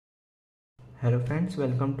Hello friends,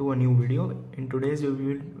 welcome to a new video. In today's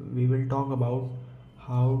we will talk about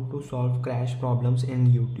how to solve crash problems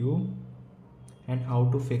in YouTube and how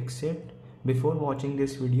to fix it. Before watching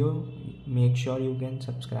this video, make sure you can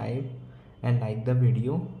subscribe and like the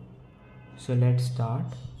video. So let's start.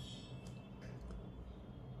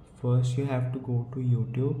 First you have to go to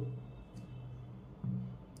YouTube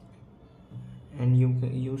and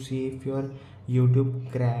you see if your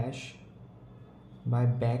YouTube crash by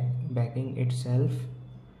backing itself.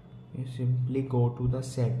 You simply go to the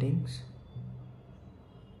settings,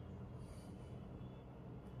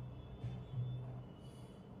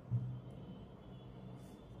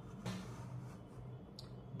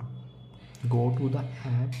 go to the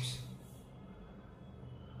apps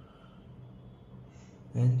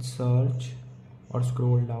and search or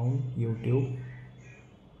scroll down YouTube.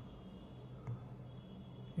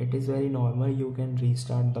 It is very normal, you can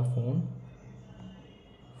restart the phone.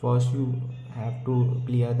 First you have to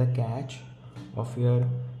clear the cache of your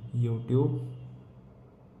YouTube.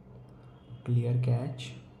 Clear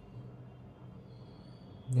cache.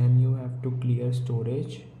 Then you have to clear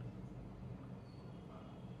storage.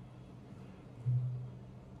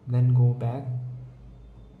 Then go back.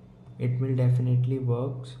 It will definitely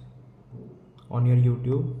works on your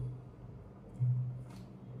YouTube.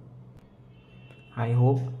 I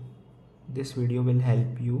hope this video will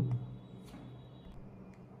help you.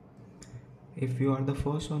 If you are the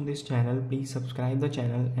first on this channel, please subscribe the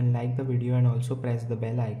channel and like the video and also press the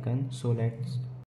bell icon. So let's